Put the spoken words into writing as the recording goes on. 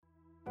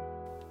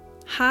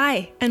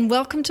Hi, and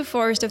welcome to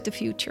Forest of the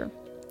Future,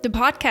 the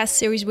podcast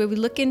series where we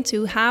look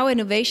into how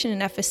innovation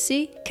in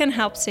FSC can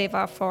help save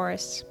our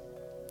forests.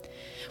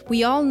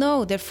 We all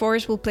know that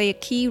forests will play a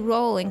key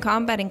role in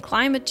combating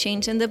climate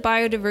change and the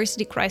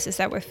biodiversity crisis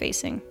that we're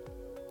facing.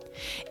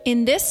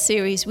 In this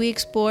series, we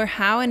explore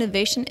how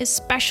innovation,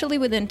 especially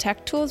within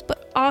tech tools,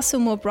 but also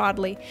more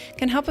broadly,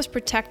 can help us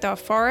protect our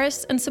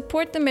forests and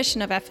support the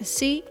mission of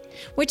FSC,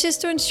 which is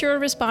to ensure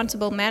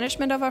responsible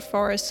management of our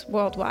forests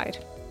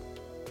worldwide.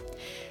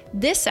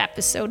 This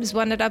episode is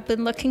one that I've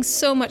been looking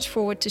so much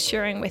forward to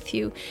sharing with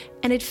you,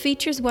 and it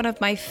features one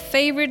of my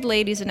favorite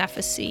ladies in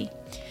FSC,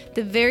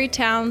 the very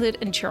talented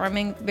and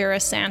charming Vera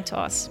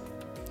Santos.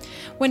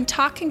 When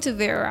talking to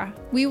Vera,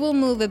 we will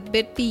move a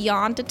bit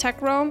beyond the tech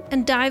realm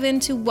and dive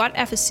into what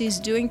FSC is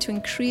doing to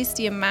increase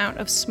the amount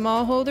of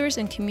smallholders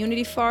and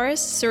community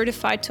forests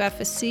certified to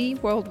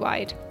FSC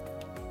worldwide.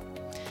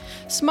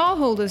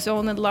 Smallholders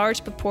own a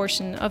large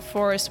proportion of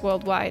forests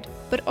worldwide,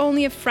 but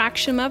only a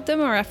fraction of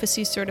them are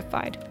FSC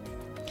certified.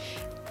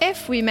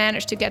 If we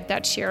manage to get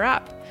that share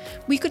up,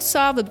 we could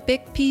solve a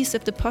big piece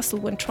of the puzzle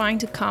when trying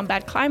to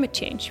combat climate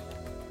change.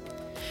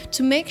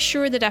 To make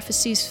sure that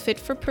FSC is fit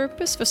for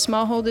purpose for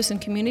smallholders and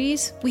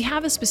communities, we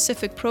have a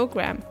specific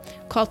program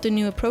called the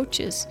New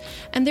Approaches,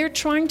 and they're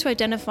trying to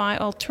identify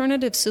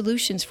alternative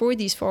solutions for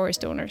these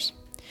forest owners.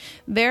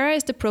 Vera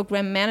is the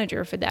program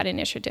manager for that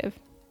initiative.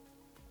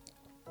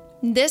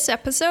 This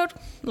episode,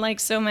 like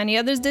so many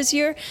others this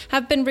year,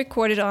 have been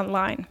recorded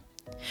online.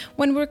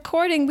 When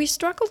recording, we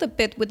struggled a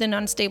bit with an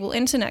unstable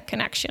internet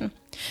connection,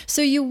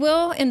 so you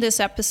will, in this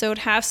episode,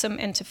 have some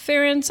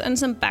interference and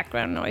some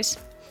background noise.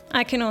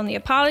 I can only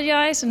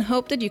apologize and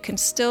hope that you can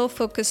still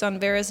focus on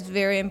Vera's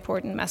very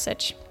important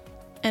message.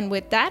 And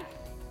with that,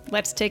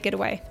 let's take it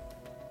away.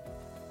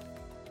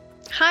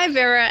 Hi,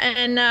 Vera,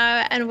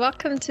 and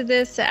welcome to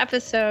this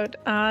episode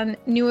on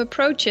New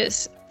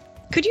Approaches.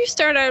 Could you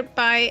start out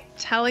by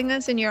telling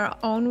us in your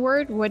own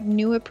word what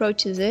New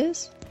Approaches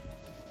is?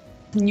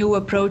 New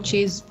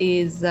Approaches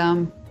is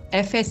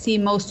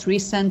FSC most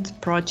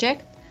recent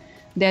project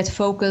that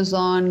focus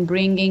on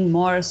bringing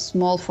more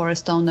small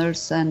forest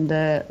owners and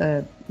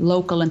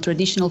local and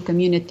traditional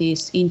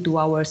communities into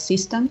our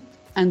system.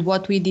 And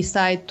what we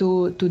decide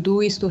to do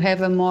is to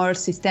have a more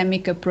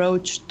systemic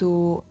approach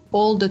to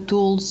all the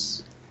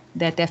tools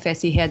that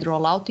FSC had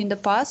rolled out in the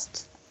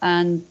past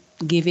and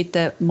give it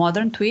a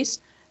modern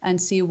twist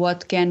and see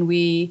what can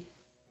we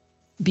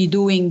be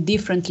doing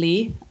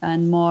differently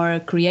and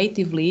more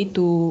creatively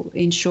to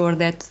ensure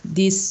that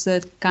this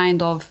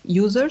kind of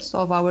users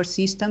of our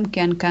system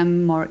can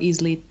come more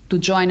easily to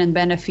join and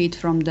benefit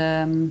from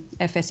the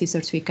FSC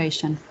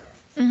certification.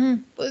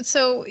 Mm-hmm.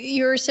 So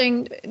you're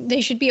saying they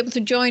should be able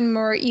to join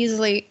more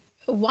easily.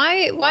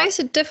 Why is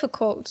it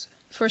difficult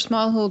for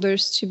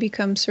smallholders to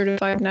become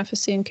certified in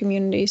FSC in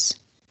communities?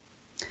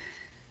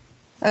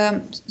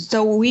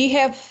 So we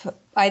have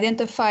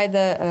identified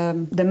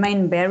the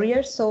main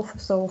barriers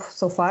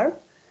so far.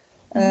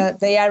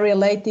 They are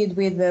related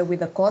with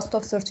the cost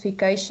of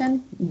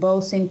certification,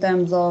 both in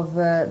terms of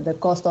the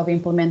cost of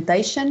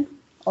implementation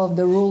of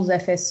the rules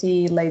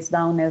FSC lays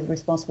down as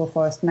responsible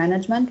forest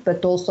management,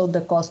 but also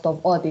the cost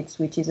of audits,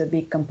 which is a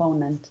big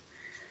component.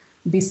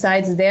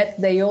 Besides that,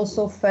 they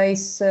also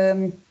face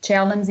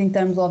challenge in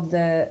terms of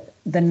the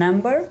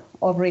number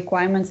of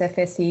requirements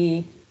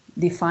FSC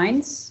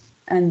defines,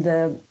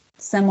 and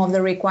some of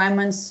the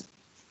requirements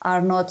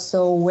are not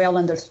so well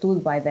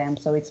understood by them.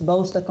 So it's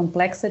both the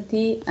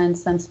complexity and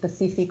some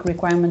specific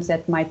requirements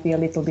that might be a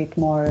little bit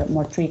more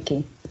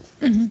tricky.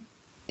 Mm-hmm.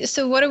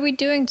 So what are we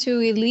doing to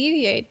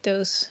alleviate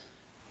those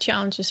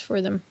challenges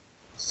for them?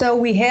 So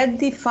we had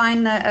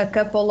defined a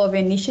couple of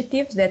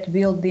initiatives that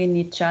build in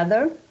each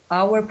other.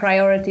 Our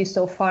priority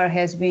so far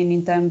has been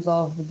in terms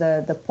of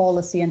the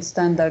policy and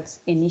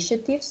standards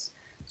initiatives.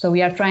 So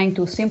we are trying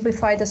to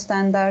simplify the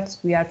standards.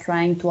 We are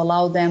trying to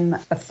allow them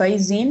a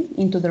phase-in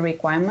into the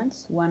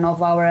requirements. One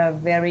of our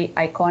very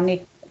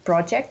iconic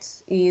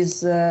projects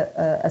is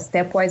a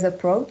stepwise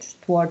approach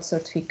towards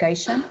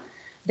certification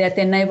that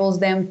enables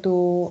them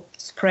to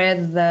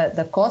spread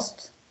the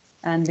cost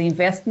and the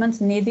investments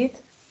needed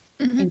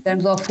in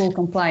terms of full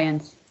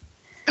compliance.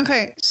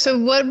 Okay, so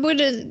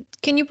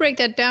can you break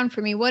that down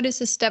for me? What is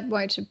a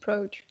stepwise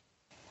approach?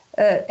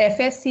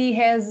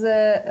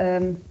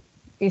 FSC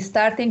is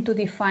starting to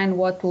define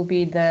what will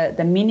be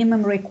the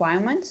minimum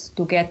requirements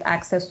to get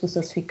access to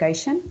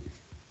certification.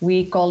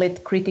 We call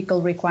it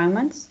critical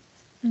requirements.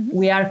 Mm-hmm.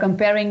 We are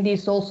comparing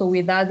this also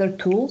with other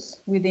tools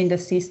within the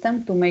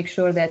system to make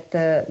sure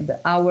that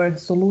our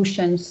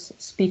solutions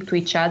speak to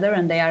each other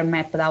and they are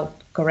mapped out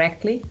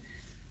correctly.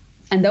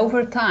 And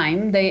over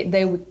time,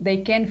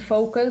 they can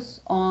focus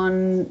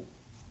on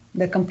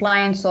the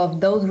compliance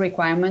of those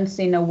requirements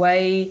in a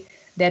way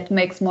that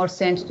makes more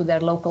sense to their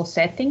local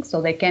setting,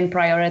 so they can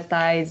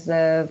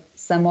prioritize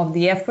some of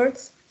the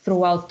efforts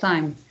throughout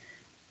time.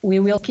 We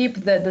will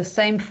keep the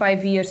same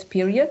 5 years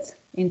period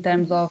in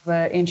terms of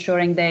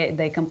ensuring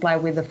they comply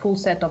with the full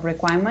set of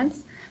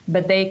requirements,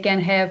 but they can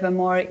have a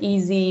more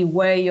easy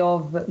way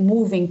of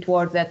moving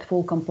towards that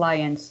full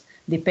compliance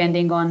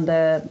depending on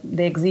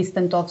the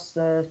existence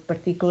of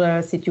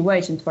particular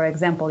situations. For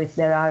example, if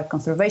there are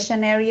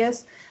conservation areas,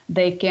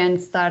 they can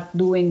start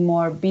doing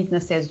more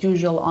business as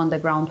usual on the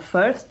ground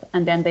first,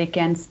 and then they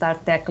can start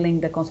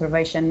tackling the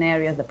conservation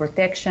areas, the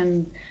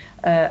protection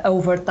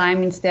over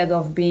time, instead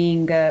of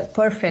being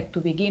perfect to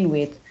begin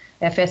with.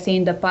 FSC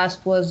in the past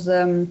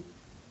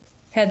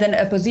had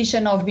a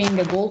position of being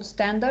a gold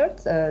standard,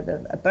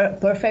 a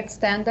perfect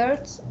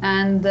standard,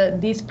 and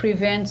this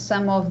prevents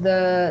some of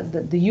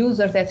the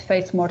users that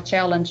face more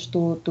challenge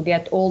to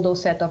get all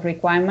those set of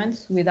requirements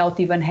without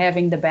even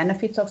having the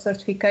benefits of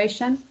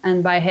certification.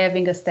 And by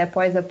having a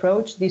stepwise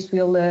approach, this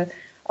will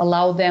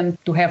allow them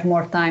to have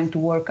more time to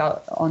work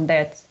on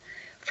that.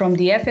 From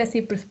the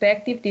FSC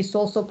perspective, this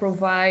also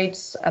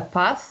provides a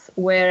path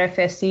where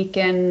FSC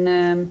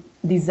can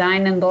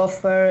design and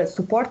offer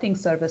supporting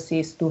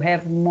services to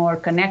have more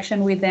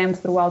connection with them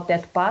throughout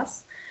that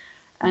path.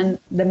 And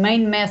the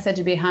main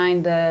message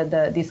behind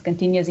this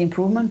continuous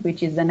improvement,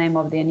 which is the name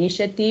of the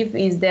initiative,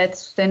 is that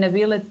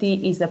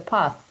sustainability is a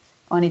path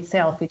on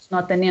itself. It's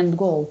not an end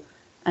goal.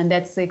 And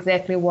that's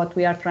exactly what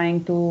we are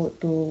trying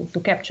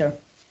to capture.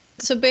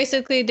 So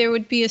basically, there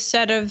would be a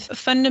set of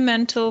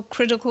fundamental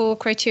critical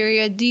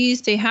criteria.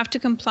 These they have to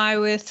comply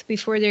with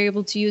before they're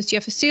able to use the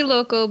FSC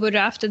logo. But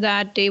after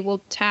that, they will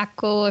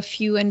tackle a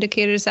few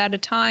indicators at a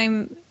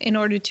time in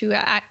order to,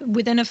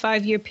 within a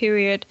 5-year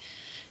period,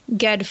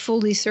 get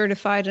fully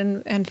certified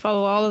and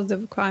follow all of the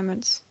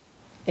requirements.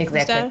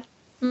 Exactly.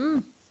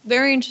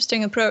 Very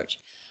interesting approach.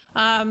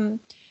 And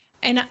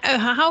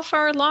how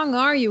far along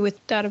are you with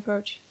that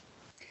approach?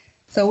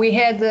 So we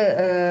had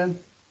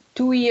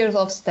 2 years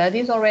of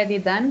studies already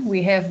done.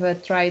 We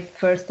have tried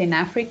first in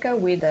Africa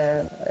with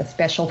a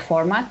special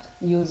format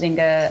using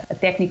a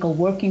technical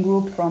working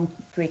group from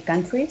 3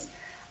 countries.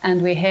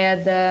 And we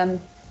had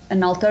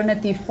an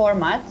alternative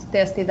format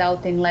tested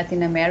out in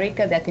Latin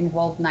America that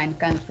involved 9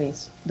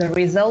 countries. The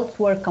results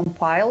were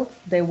compiled.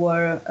 They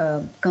were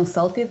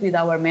consulted with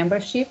our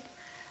membership.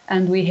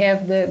 And we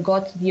have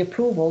got the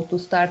approval to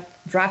start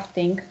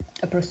drafting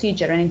a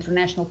procedure, an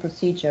international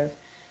procedure.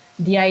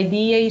 The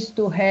idea is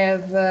to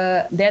have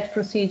that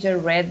procedure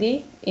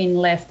ready in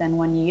less than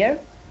 1 year,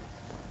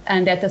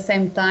 and at the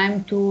same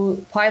time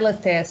to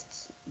pilot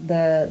test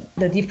the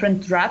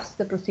different drafts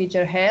the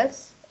procedure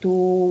has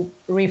to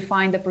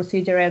refine the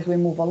procedure as we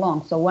move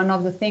along. So one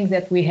of the things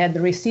that we had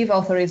received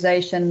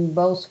authorization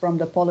both from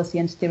the Policy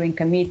and Steering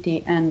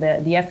Committee and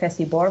the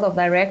FSC Board of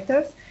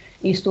Directors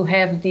is to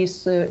have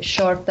this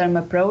short-term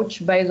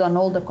approach based on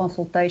all the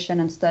consultation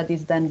and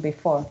studies done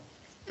before.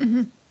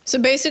 Mm-hmm. So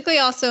basically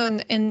also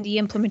in the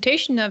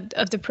implementation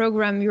of the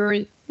program,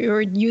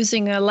 you're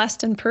using a less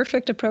than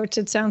perfect approach,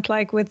 it sounds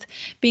like, with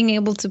being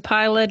able to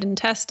pilot and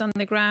test on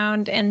the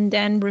ground and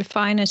then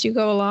refine as you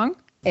go along?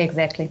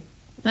 Exactly.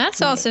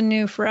 That's also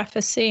new for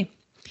FSC.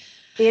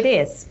 It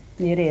is.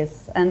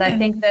 And I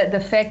think that the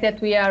fact that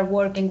we are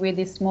working with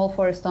these small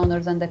forest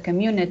owners and the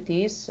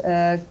communities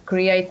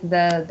create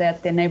that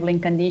enabling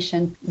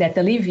condition that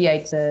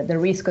alleviates the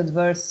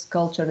risk-adverse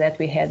culture that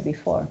we had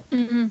before.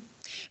 Mm-hmm.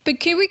 But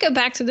can we go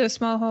back to those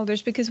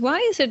smallholders? Because why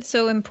is it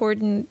so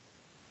important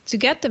to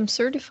get them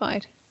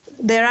certified?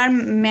 There are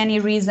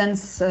many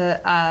reasons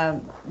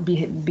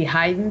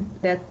behind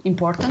that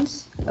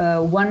importance.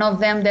 One of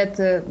them that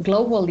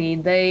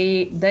globally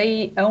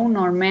they own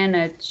or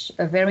manage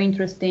a very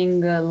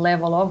interesting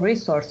level of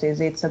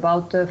resources. It's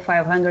about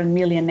 500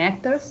 million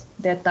hectares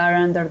that are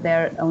under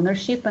their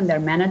ownership and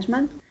their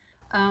management.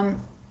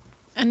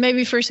 And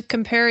maybe for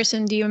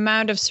comparison, the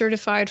amount of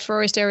certified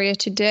forest area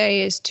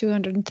today is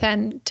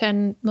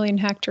 210 million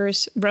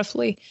hectares,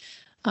 roughly,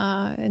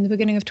 in the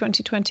beginning of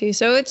 2020.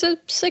 So it's a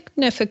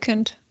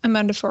significant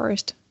amount of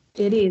forest.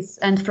 It is.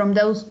 And from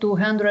those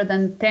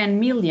 210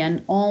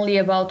 million, only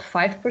about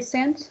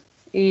 5%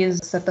 is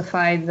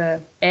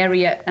certified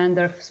area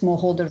under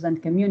smallholders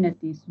and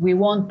communities. We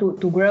want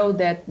to grow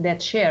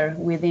that share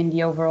within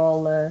the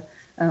overall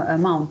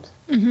amount.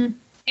 Mm-hmm.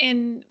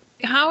 And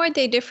how are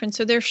they different?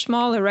 So they're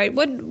smaller, right?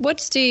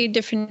 What's the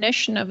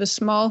definition of a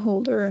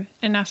smallholder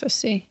in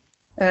FSC?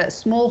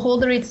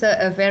 Smallholder, it's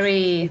a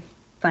very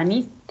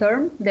funny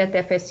term that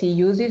FSC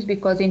uses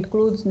because it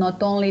includes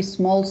not only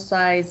small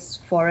size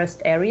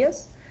forest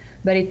areas,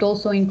 but it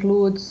also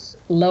includes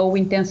low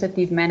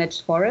intensity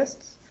managed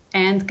forests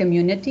and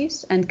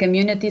communities. And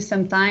communities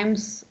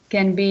sometimes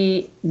can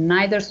be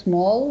neither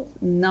small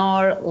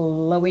nor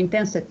low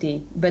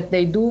intensity, but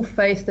they do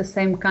face the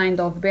same kind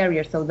of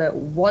barrier. So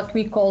what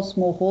we call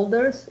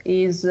smallholders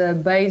is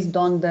based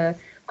on the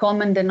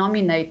common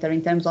denominator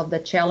in terms of the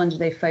challenge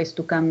they face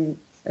to come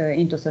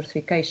into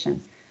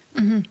certification.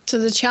 Mm-hmm. So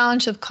the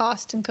challenge of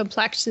cost and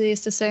complexity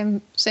is the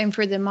same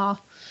for them all.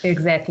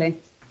 Exactly.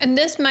 And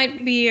this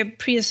might be a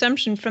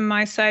pre-assumption from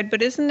my side,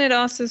 but isn't it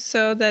also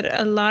so that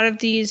a lot of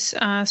these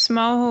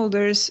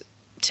smallholders,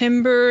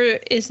 timber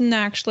isn't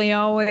actually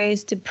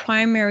always the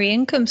primary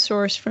income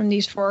source from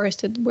these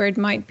forests, where it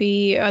might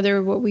be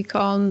other what we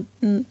call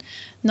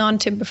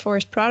non-timber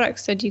forest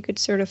products that you could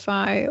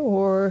certify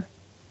or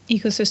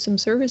ecosystem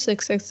services,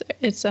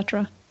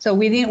 etc.? So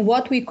within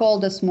what we call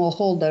the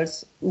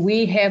smallholders,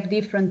 we have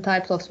different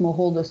types of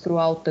smallholders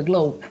throughout the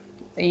globe.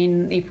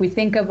 If we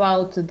think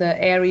about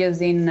the areas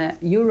in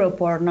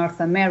Europe or North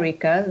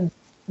America,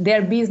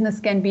 their business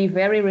can be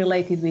very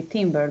related with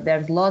timber.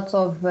 There's lots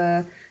of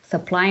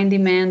supply and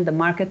demand. The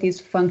market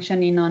is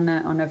functioning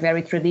on a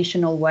very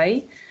traditional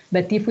way.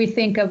 But if we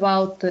think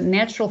about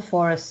natural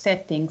forest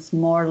settings,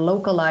 more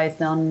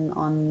localized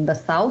on the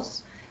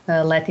south,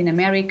 Latin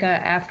America,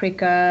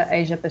 Africa,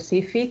 Asia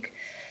Pacific,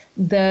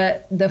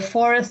 the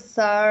forests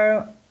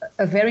are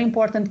a very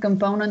important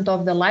component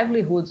of the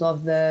livelihoods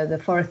of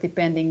the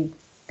forest-depending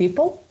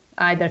people,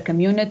 either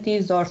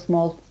communities or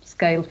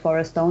small-scale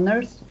forest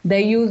owners.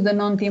 They use the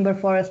non-timber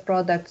forest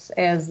products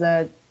as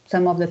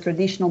some of the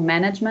traditional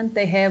management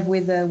they have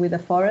with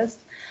the forest.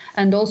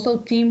 And also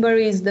timber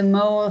is the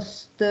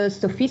most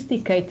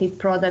sophisticated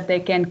product they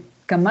can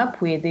come up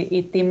with.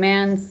 It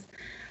demands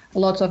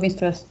lots of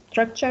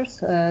infrastructures,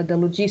 the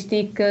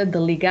logistic,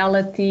 the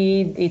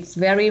legality. It's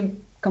very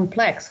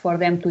complex for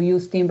them to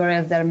use timber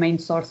as their main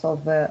source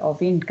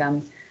of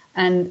income.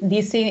 And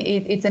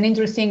it's an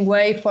interesting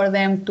way for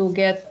them to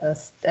get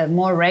a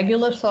more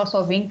regular source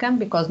of income,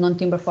 because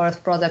non-timber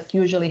forest products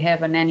usually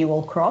have an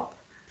annual crop,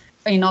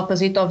 in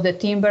opposite of the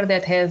timber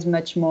that has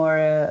much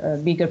more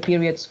bigger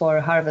periods for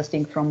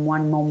harvesting from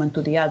one moment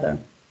to the other.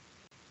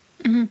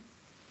 Mm-hmm.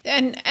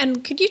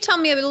 And could you tell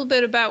me a little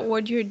bit about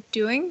what you're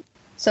doing?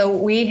 So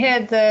we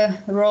had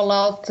rolled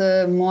out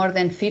more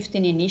than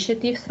 15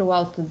 initiatives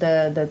throughout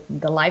the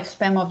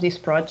lifespan of this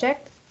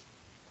project.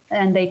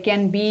 And they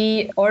can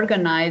be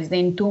organized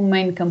in two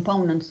main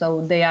components.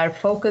 So they are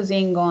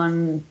focusing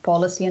on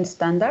policy and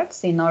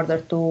standards in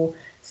order to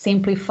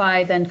simplify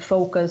and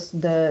focus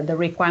the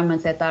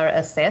requirements that are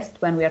assessed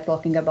when we are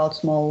talking about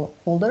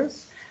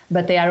smallholders.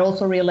 But they are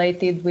also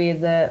related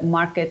with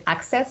market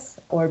access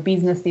or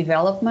business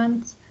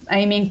development,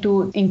 aiming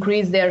to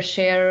increase their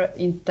share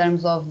in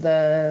terms of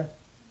the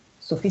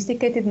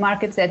sophisticated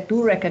markets that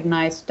do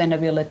recognize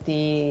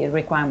sustainability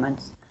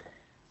requirements.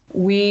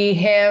 We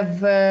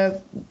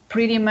have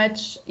pretty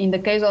much, in the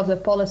case of the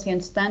policy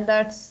and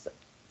standards,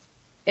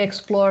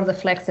 explore the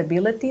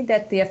flexibility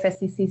that the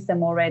FSC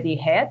system already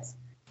had,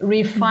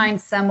 refine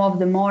some of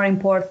the more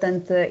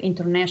important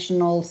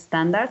international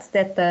standards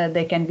that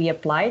they can be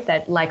applied,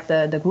 that, like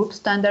the group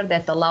standard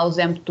that allows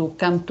them to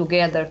come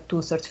together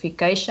to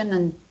certification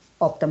and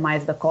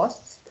optimize the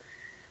costs.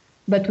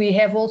 But we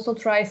have also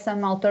tried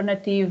some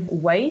alternative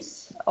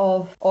ways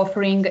of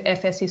offering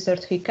FSC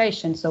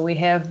certification. So we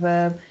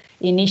have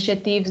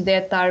initiatives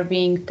that are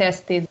being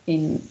tested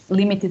in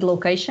limited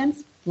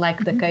locations,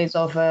 like the case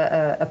of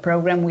a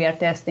program we are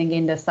testing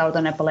in the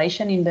Southern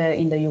Appalachian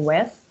in the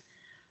US.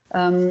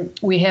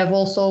 We have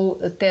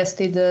also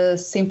tested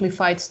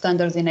simplified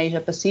standards in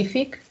Asia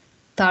Pacific,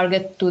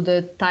 target to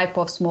the type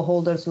of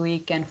smallholders we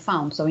can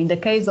find. So in the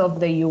case of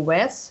the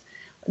US,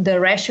 the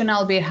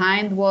rationale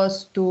behind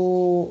was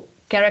to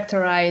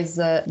characterize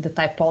the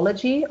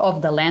typology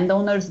of the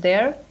landowners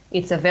there.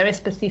 It's a very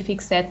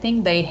specific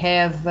setting. They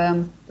have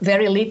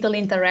very little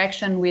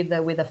interaction with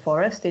the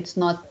forest. It's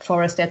not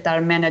forests that are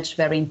managed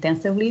very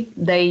intensively.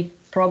 They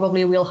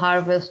probably will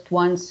harvest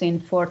once in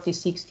 40,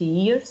 60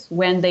 years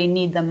when they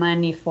need the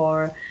money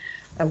for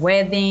a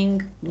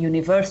wedding,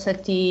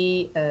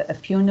 university, a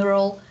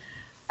funeral.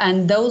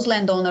 And those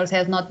landowners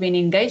have not been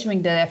engaged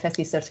with the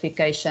FSC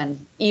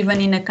certification, even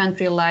in a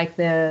country like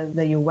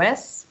the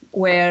US,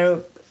 where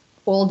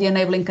all the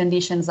enabling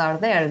conditions are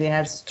there. They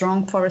have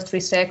strong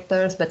forestry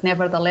sectors, but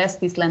nevertheless,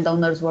 these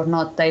landowners were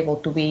not able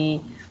to be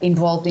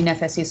involved in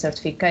FSC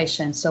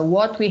certification. So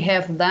what we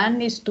have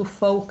done is to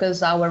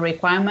focus our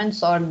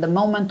requirements on the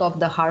moment of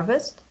the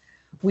harvest,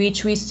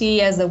 which we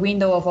see as a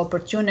window of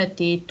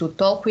opportunity to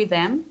talk with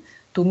them,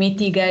 to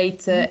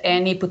mitigate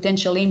any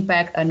potential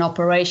impact an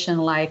operation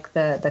like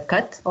the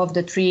cut of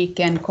the tree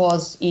can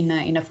cause in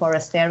a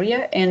forest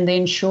area, and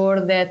ensure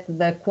that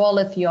the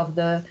quality of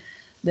the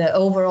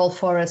overall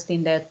forest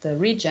in that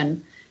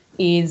region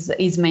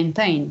is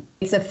maintained.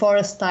 It's a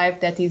forest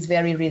type that is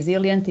very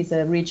resilient. It's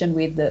a region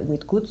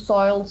with good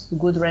soils,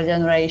 good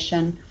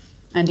regeneration,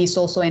 and this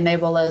also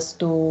enables us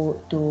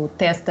to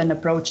test an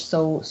approach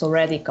so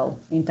radical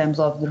in terms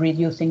of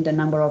reducing the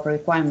number of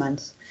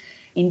requirements.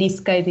 In this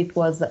case, it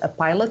was a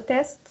pilot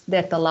test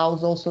that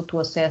allows also to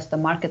assess the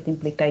market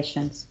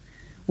implications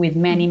with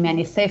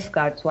many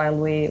safeguards while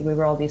we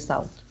roll this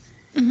out.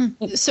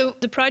 Mm-hmm. So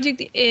the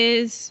project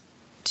is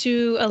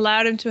to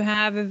allow them to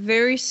have a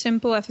very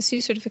simple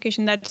FSC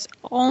certification that's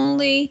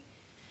only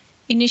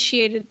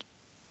initiated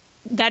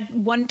that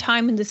one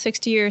time in the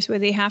 60 years where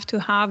they have to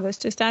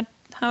harvest. Is that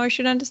how I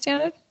should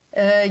understand it?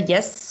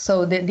 Yes.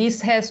 So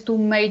this has two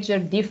major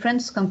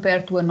differences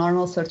compared to a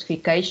normal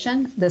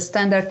certification. The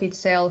standard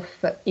itself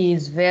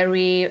is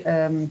very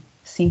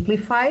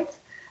simplified,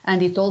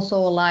 and it also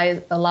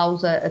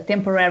allows a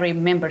temporary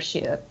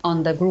membership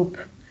on the group.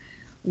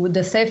 With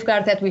the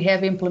safeguard that we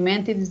have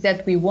implemented is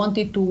that we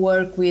wanted to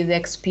work with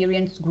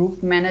experienced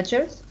group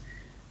managers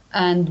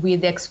and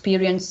with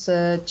experienced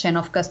chain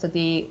of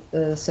custody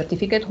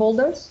certificate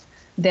holders,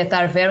 that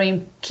are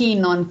very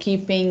keen on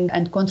keeping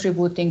and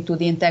contributing to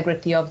the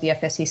integrity of the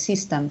FSC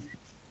system.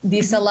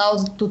 This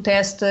allows to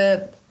test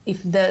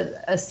if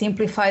a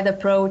simplified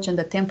approach and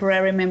the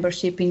temporary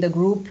membership in the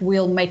group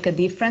will make a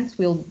difference.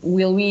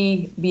 Will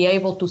we be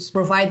able to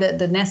provide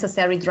the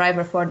necessary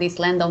driver for these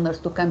landowners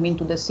to come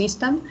into the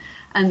system?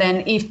 And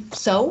then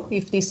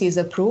if this is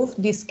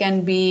approved, this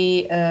can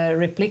be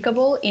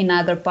replicable in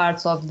other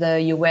parts of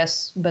the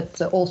US, but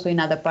also in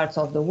other parts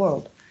of the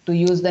world. To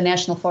use the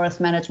National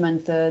Forest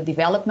Management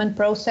development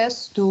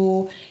process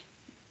to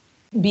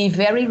be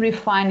very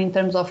refined in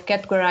terms of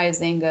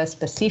categorizing a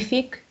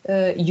specific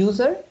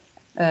user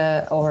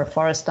or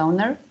forest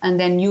owner, and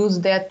then use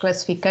that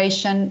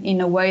classification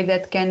in a way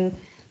that can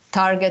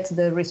target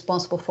the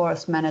responsible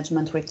forest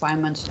management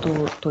requirements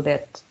to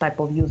that type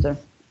of user.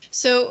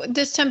 So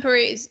this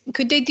temporary,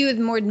 could they do it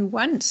more than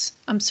once?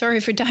 I'm sorry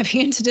for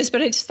diving into this,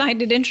 but I just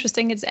find it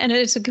interesting. It's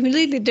a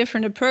completely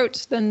different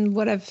approach than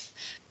what I've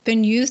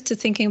been used to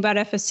thinking about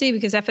FSC,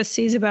 because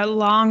FSC is about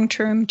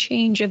long-term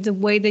change of the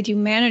way that you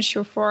manage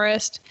your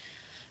forest.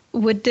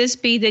 Would this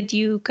be that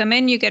you come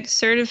in, you get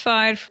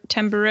certified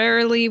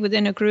temporarily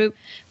within a group,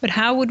 but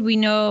how would we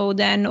know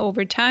then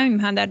over time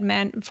how that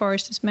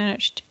forest is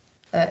managed?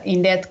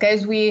 In that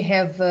case, we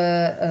have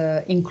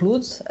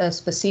includes a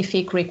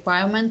specific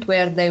requirement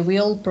where they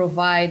will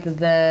provide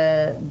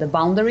the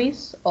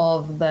boundaries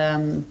of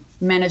the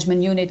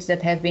management units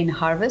that have been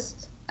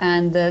harvested,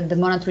 and the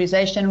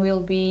monitorization will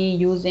be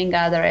using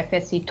other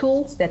FSC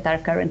tools that are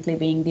currently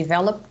being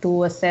developed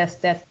to assess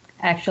that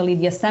actually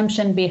the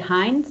assumption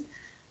behind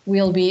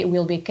will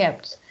be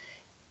kept.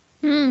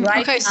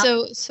 Right okay,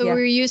 now, so yeah.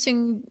 We're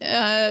using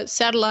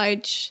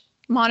satellite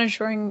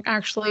monitoring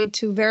actually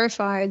to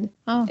verify.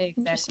 Oh,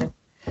 exactly.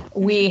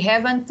 We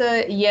haven't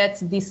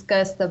yet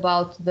discussed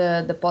about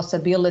the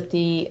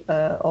possibility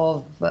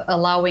of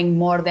allowing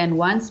more than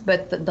once,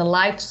 but the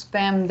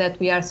lifespan that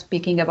we are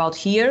speaking about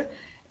here,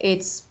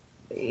 it's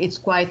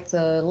quite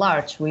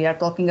large. We are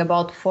talking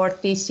about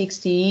 40,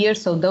 60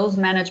 years, so those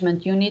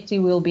management units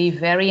will be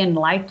very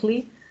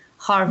unlikely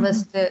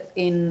harvested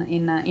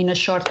in a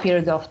short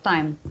period of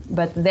time.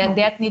 But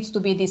that needs to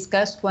be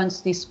discussed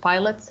once this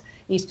pilot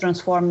is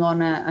transformed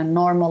on a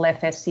normal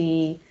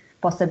FSC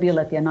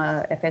possibility and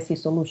a FSC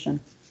solution.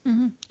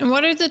 Mm-hmm. And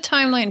what are the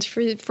timelines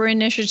for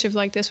initiative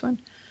like this one?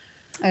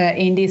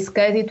 In this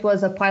case, it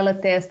was a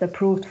pilot test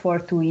approved for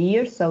 2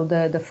 years. So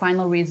the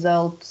final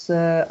results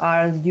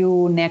are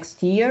due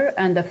next year,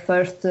 and the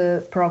first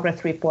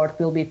progress report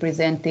will be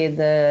presented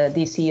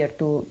this year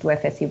to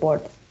FSC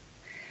board.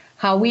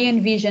 How we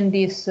envision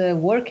this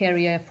work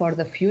area for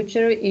the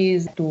future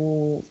is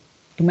to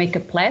make a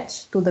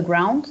pledge to the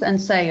ground and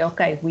say,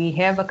 okay, we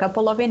have a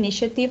couple of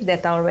initiatives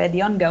that are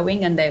already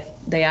ongoing and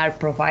they are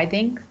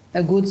providing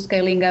a good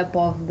scaling up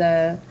of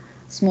the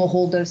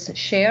smallholders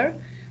share,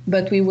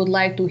 but we would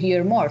like to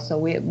hear more. So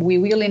we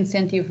will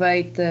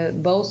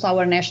incentivize both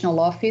our national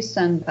office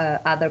and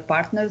other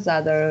partners,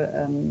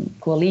 other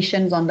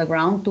coalitions on the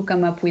ground to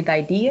come up with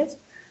ideas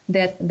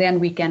that then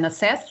we can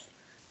assess,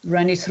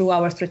 run it through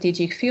our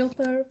strategic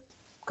filter,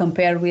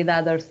 compare with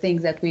other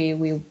things that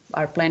we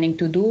are planning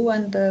to do,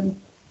 and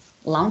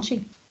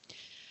launching.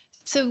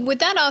 So would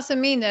that also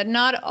mean that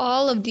not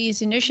all of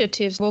these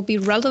initiatives will be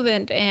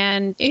relevant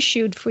and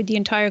issued for the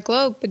entire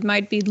globe, but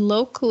might be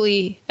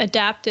locally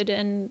adapted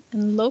and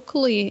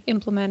locally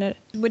implemented?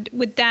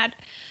 Would that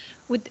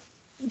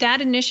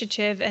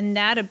initiative and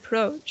that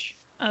approach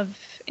of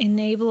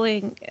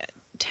enabling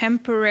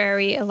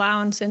temporary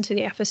allowance into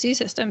the FSC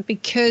system,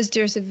 because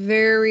there's a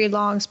very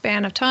long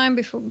span of time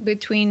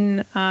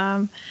between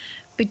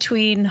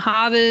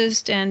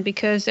harvest, and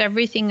because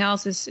everything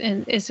else is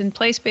in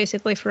place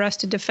basically for us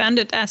to defend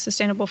it as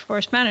sustainable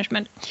forest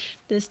management,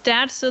 does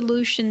that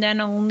solution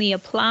then only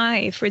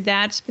apply for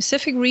that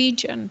specific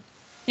region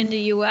in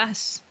the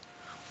US?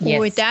 Yes. Or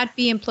would that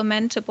be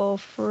implementable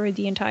for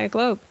the entire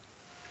globe?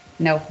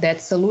 No, that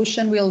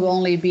solution will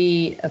only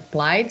be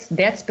applied.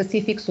 That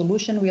specific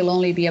solution will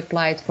only be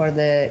applied for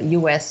the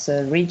US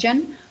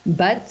region,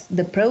 but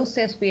the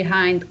process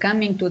behind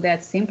coming to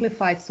that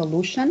simplified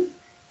solution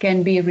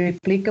can be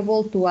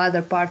replicable to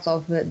other parts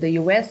of the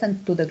US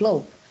and to the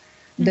globe.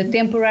 Mm-hmm. The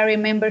temporary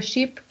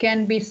membership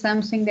can be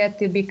something that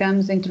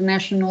becomes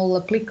international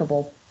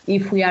applicable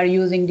if we are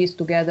using this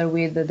together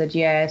with the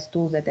GIS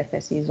tools that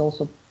FSC is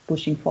also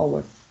pushing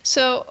forward.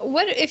 So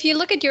what if you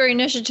look at your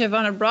initiative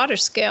on a broader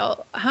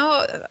scale,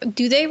 how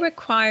do they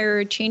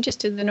require changes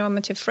to the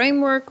normative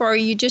framework, or are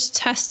you just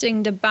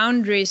testing the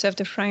boundaries of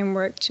the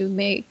framework to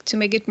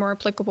make it more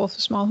applicable for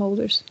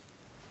smallholders?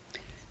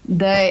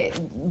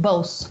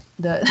 Both.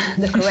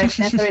 The correct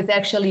answer is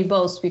actually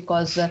both,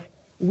 because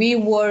we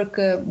work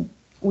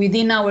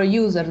within our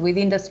users,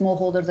 within the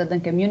smallholders and the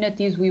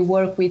communities, we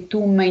work with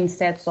two main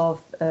sets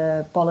of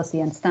policy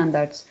and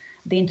standards.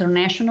 The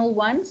international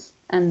ones,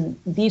 and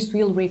this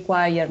will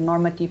require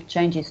normative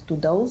changes to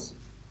those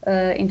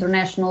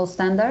international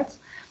standards.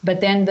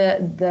 But then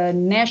the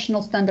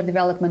national standard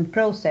development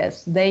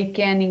process, they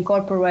can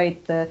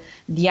incorporate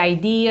the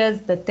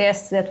ideas, the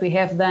tests that we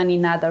have done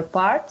in other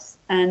parts,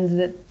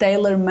 and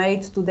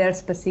tailor-made to their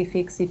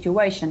specific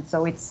situation.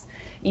 So it's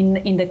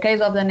in the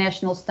case of the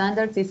national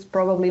standards, it's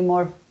probably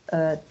more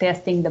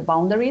testing the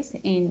boundaries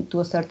to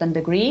a certain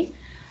degree.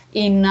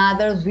 In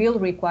others, will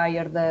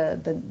require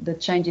the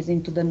changes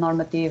into the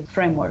normative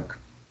framework.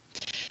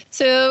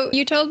 So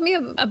you told me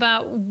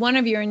about one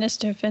of your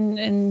initiatives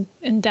in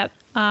depth,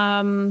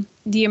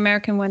 the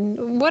American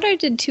one. What are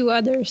the two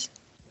others?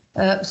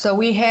 So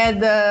we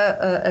had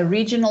a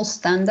regional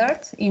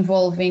standard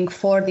involving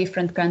 4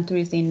 different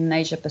countries in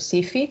Asia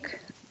Pacific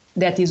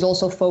that is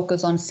also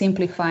focused on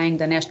simplifying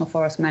the national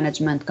forest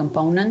management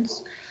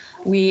components.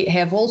 We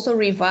have also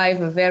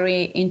revived a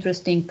very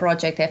interesting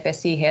project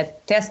FSC had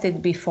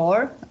tested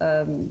before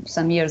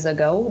some years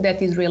ago that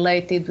is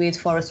related with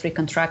forestry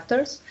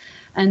contractors.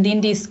 And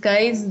in this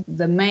case,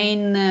 the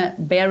main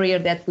barrier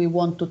that we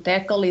want to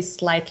tackle is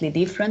slightly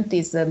different,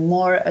 is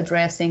more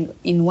addressing,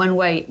 in one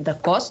way, the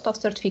cost of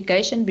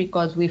certification,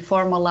 because we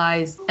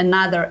formalize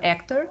another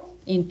actor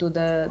into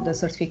the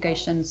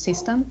certification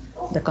system,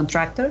 the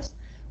contractors.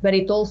 But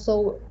it also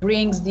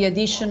brings the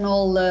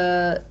additional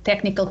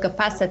technical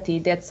capacity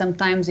that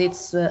sometimes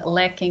it's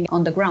lacking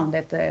on the ground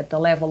at the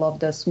level of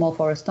the small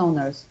forest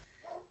owners.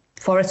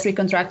 Forestry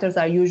contractors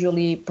are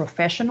usually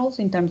professionals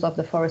in terms of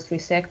the forestry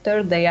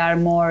sector. They are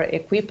more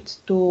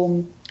equipped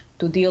to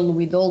deal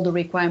with all the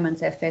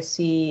requirements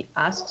FSC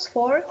asks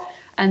for,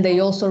 and they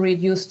also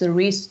reduce the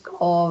risk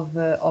of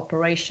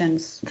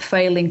operations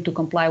failing to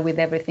comply with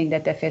everything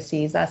that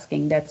FSC is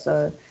asking.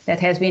 That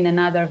has been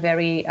another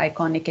very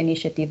iconic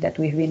initiative that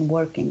we've been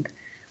working.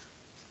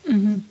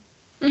 Mm-hmm.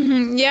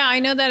 Mm-hmm. Yeah, I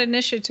know that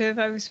initiative.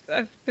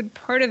 I've been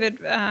part of it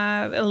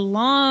a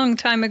long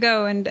time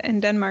ago in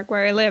Denmark,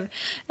 where I live.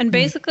 And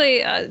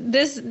basically,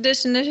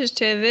 this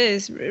initiative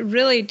is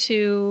really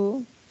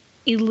to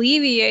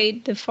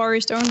alleviate the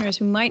forest owners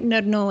who might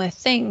not know a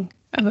thing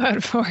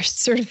about forest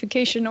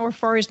certification or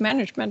forest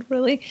management,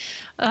 really,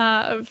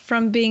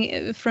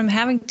 from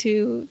having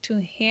to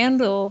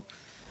handle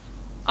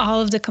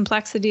all of the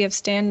complexity of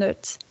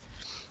standards.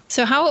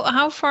 So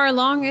how far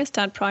along is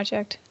that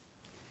project?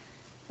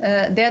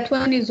 That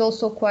one is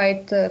also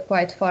quite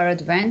far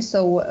advanced.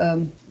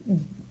 So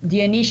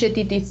the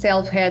initiative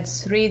itself had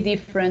 3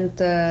 different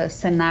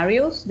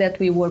scenarios that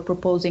we were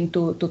proposing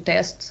to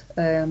test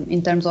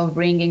in terms of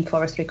bringing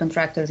forestry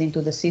contractors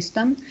into the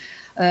system.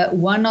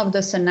 One of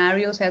the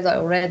scenarios has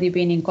already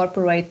been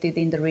incorporated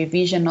in the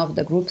revision of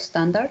the group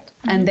standard,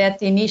 and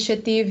that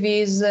initiative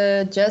is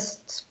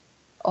just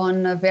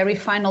on a very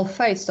final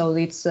phase. So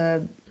it's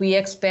we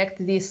expect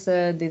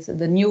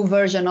the new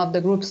version of the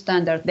group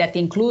standard that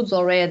includes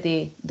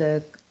already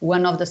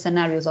one of the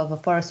scenarios of a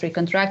forestry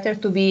contractor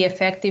to be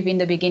effective in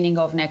the beginning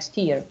of next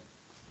year.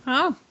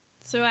 Oh,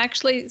 so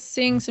actually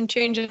seeing some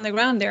change in the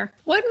ground there.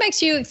 What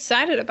makes you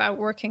excited about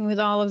working with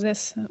all of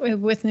this,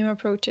 with new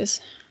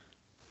approaches?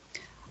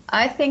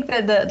 I think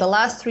that the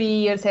last 3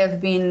 years have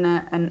been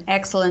an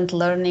excellent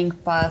learning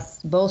path,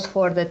 both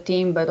for the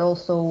team, but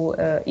also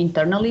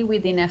internally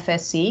within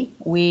FSC.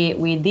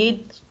 We did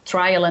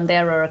trial and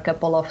error a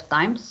couple of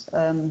times.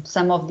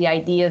 Some of the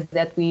ideas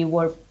that we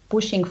were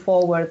pushing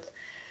forward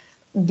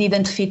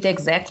didn't fit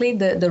exactly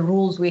the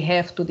rules we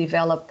have to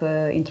develop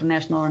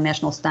international or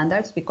national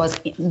standards, because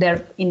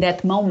in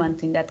that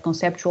moment, in that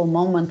conceptual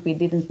moment, we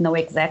didn't know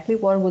exactly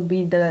what would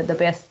be the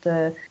best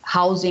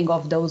housing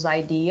of those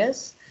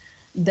ideas.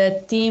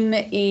 The team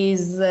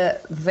is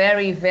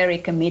very, very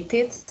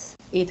committed.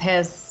 It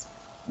has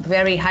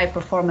very high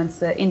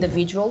performance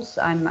individuals.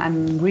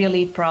 I'm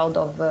really proud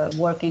of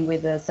working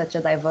with such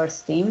a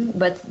diverse team.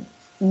 But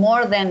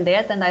more than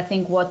that, and I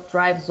think what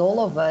drives all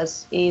of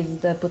us, is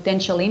the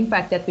potential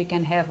impact that we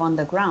can have on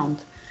the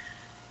ground.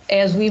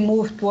 As we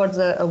move towards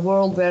a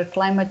world where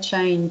climate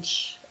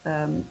change,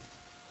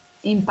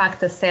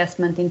 impact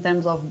assessment in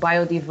terms of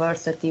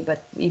biodiversity,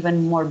 but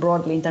even more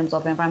broadly in terms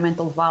of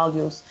environmental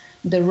values,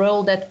 the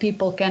role that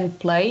people can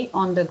play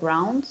on the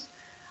ground,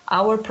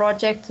 our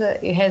project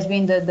has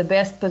been the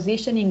best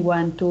positioning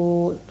one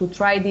to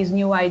try these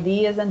new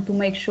ideas and to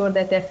make sure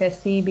that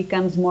FSC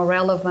becomes more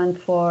relevant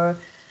for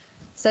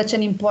such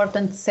an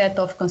important set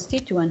of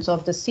constituents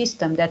of the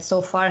system that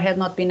so far had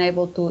not been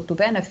able to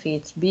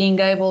benefit. Being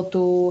able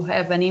to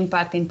have an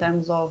impact in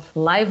terms of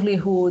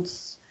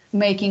livelihoods,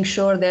 making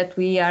sure that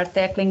we are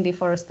tackling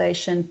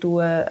deforestation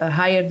to a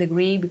higher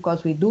degree,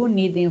 because we do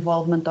need the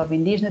involvement of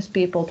indigenous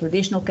people,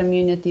 traditional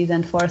communities,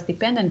 and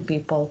forest-dependent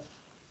people.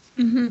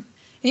 Mm-hmm.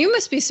 You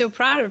must be so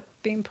proud of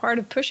being part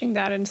of pushing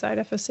that inside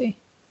FSC.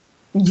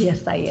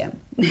 Yes, I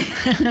am.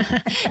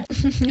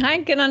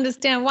 I can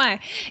understand why.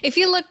 If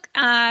you look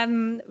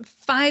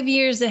 5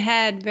 years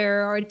ahead,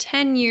 Vera, or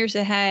 10 years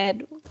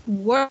ahead,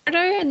 what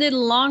are the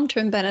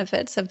long-term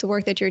benefits of the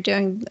work that you're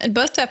doing,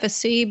 both to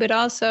FSC, but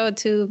also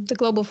to the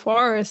global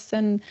forests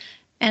and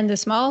the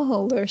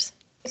smallholders?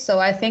 So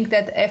I think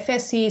that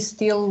FSC is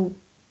still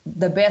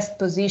the best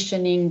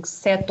positioning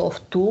set of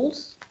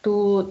tools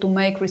to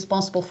make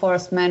responsible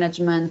forest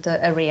management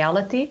a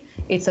reality.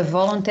 It's a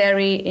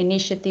voluntary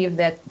initiative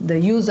that the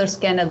users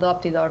can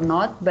adopt it or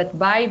not, but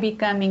by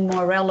becoming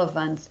more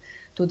relevant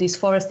to these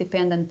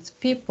forest-dependent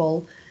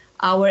people,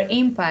 our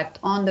impact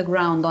on the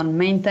ground on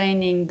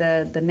maintaining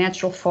the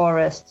natural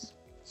forests,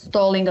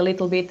 stalling a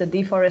little bit the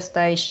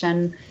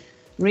deforestation,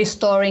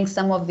 restoring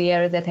some of the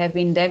areas that have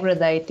been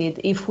degraded,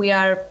 if we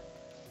are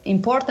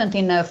important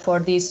enough for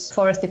these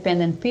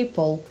forest-dependent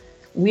people,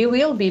 we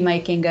will be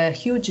making a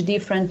huge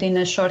difference in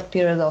a short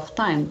period of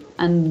time.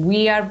 And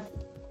we are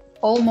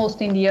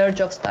almost in the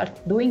urge of start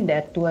doing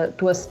that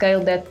to a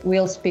scale that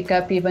will speak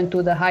up even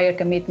to the higher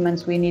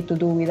commitments we need to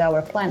do with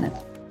our planet.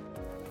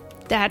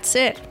 That's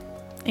it.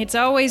 It's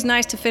always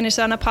nice to finish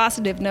on a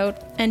positive note,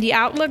 and the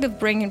outlook of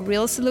bringing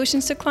real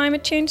solutions to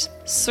climate change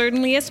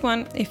certainly is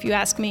one, if you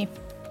ask me.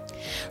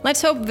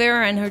 Let's hope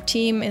Vera and her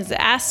team is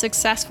as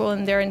successful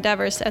in their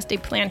endeavors as they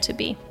plan to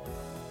be.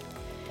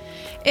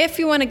 If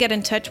you want to get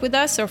in touch with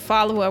us or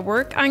follow our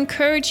work, I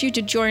encourage you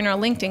to join our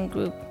LinkedIn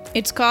group.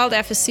 It's called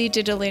FSC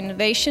Digital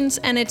Innovations,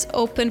 and it's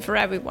open for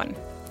everyone.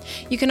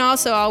 You can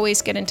also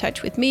always get in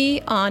touch with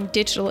me on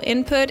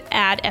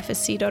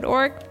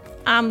digitalinput@fsc.org.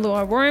 I'm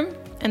Laura Worm,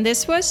 and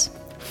this was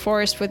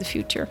Forest for the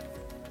Future.